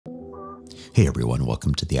Hey everyone,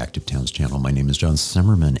 welcome to the Active Towns channel. My name is John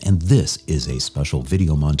Simmerman, and this is a special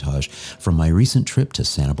video montage from my recent trip to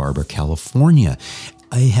Santa Barbara, California.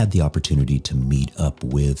 I had the opportunity to meet up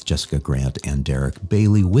with Jessica Grant and Derrick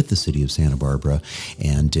Bailey with the city of Santa Barbara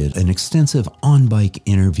and did an extensive on-bike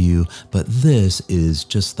interview, but this is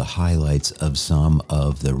just the highlights of some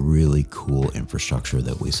of the really cool infrastructure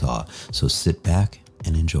that we saw. So sit back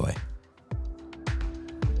and enjoy.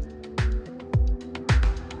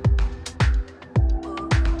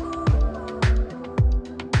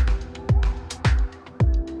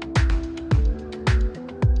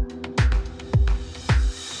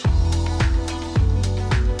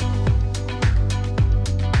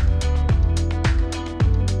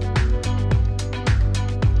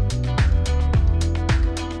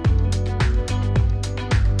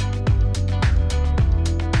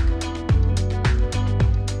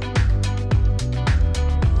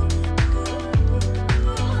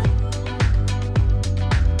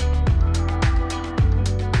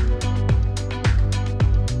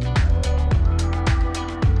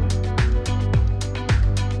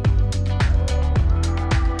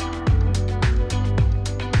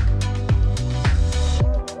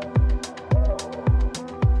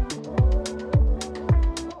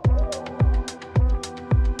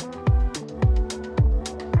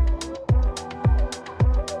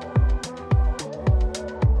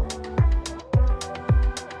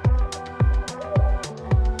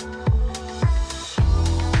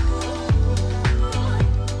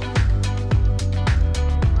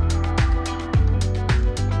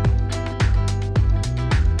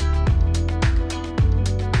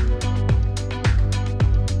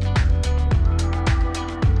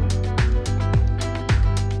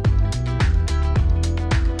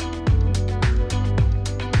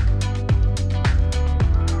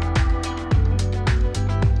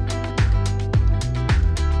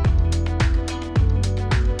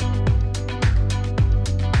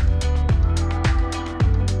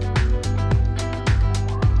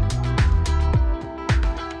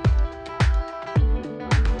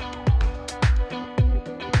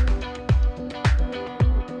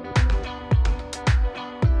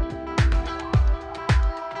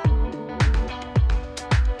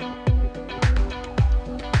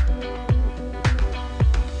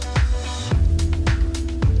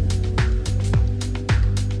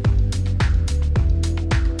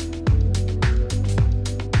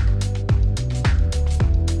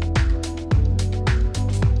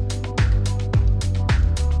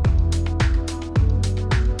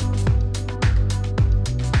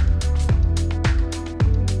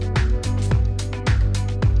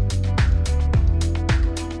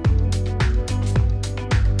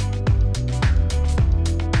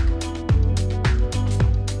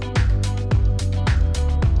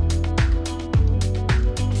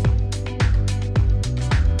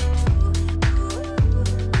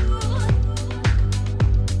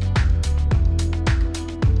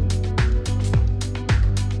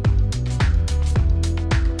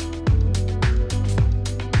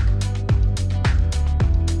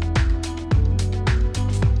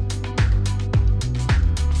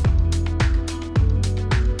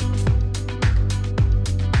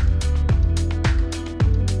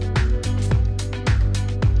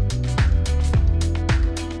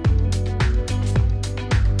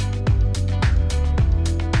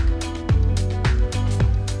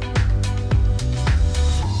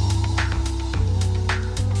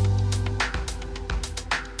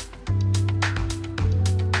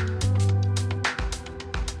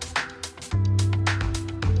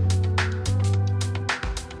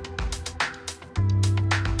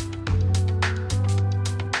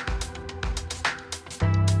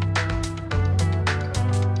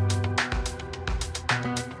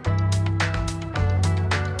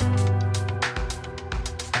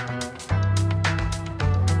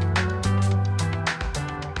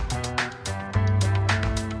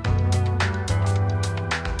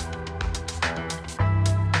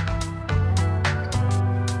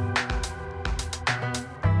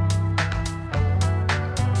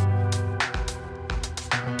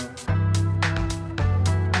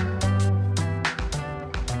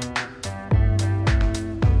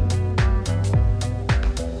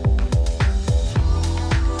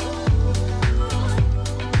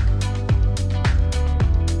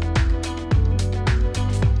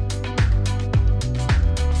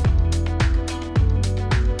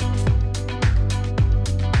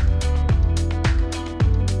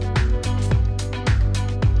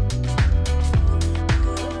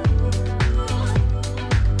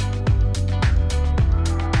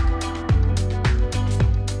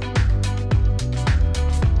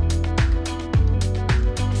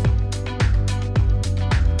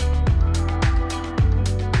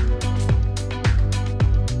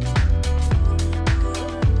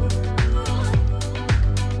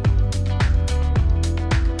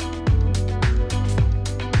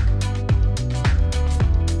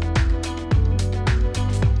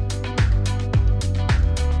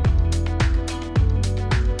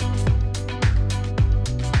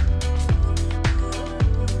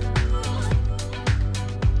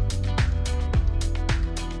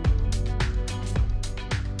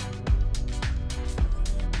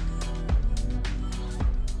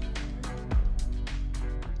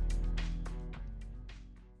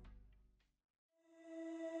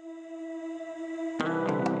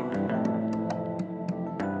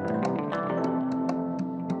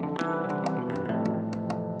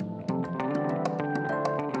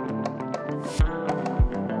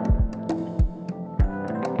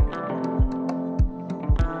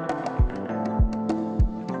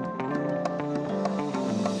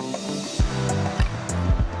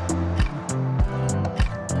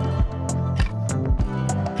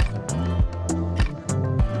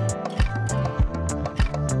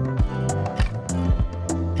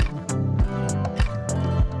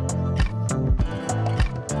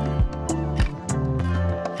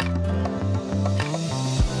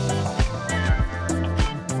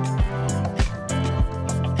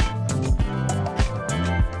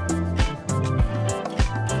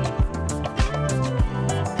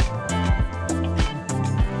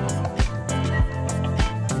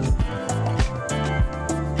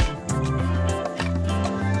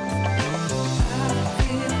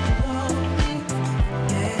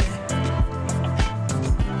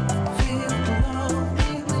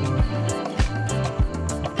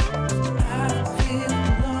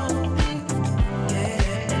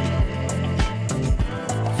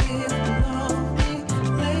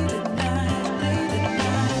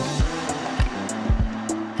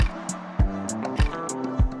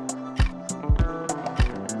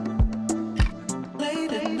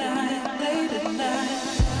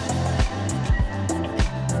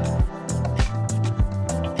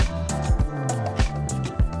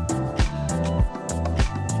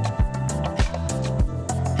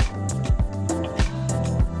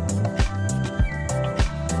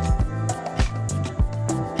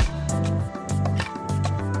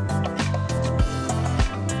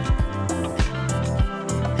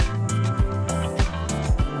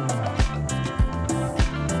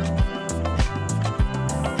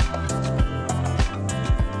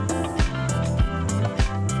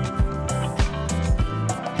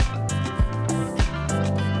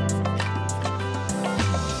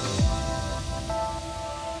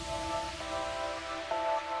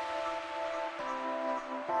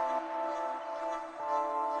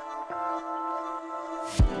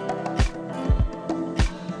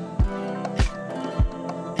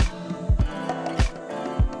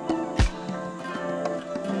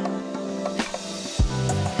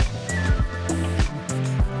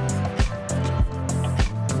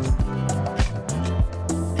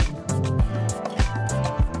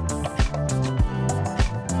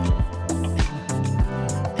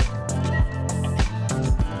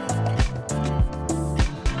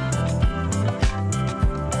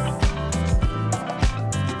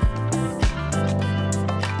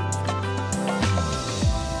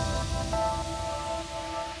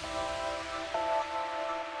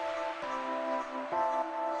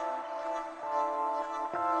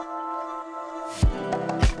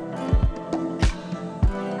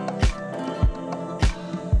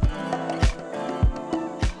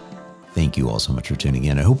 Thank you all so much for tuning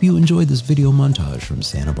in. I hope you enjoyed this video montage from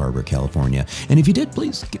Santa Barbara, California. And if you did,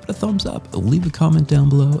 please give it a thumbs up, leave a comment down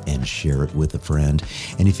below, and share it with a friend.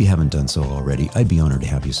 And if you haven't done so already, I'd be honored to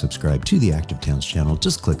have you subscribe to the Active Towns channel.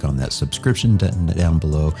 Just click on that subscription button down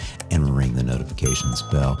below and ring the notifications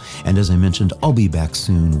bell. And as I mentioned, I'll be back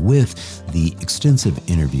soon with the extensive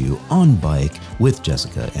interview on bike with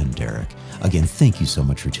Jessica and Derrick. Again, thank you so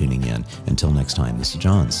much for tuning in. Until next time, this is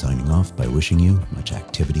John signing off by wishing you much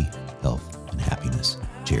activity, health, and happiness.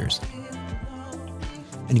 Cheers.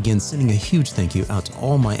 And again, sending a huge thank you out to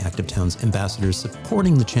all my Active Towns ambassadors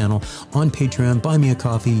supporting the channel on Patreon, Buy Me a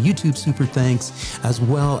Coffee, YouTube Super Thanks, as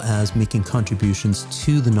well as making contributions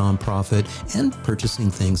to the nonprofit and purchasing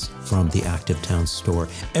things from the Active Towns store.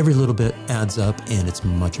 Every little bit adds up and it's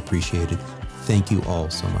much appreciated. Thank you all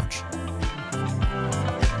so much.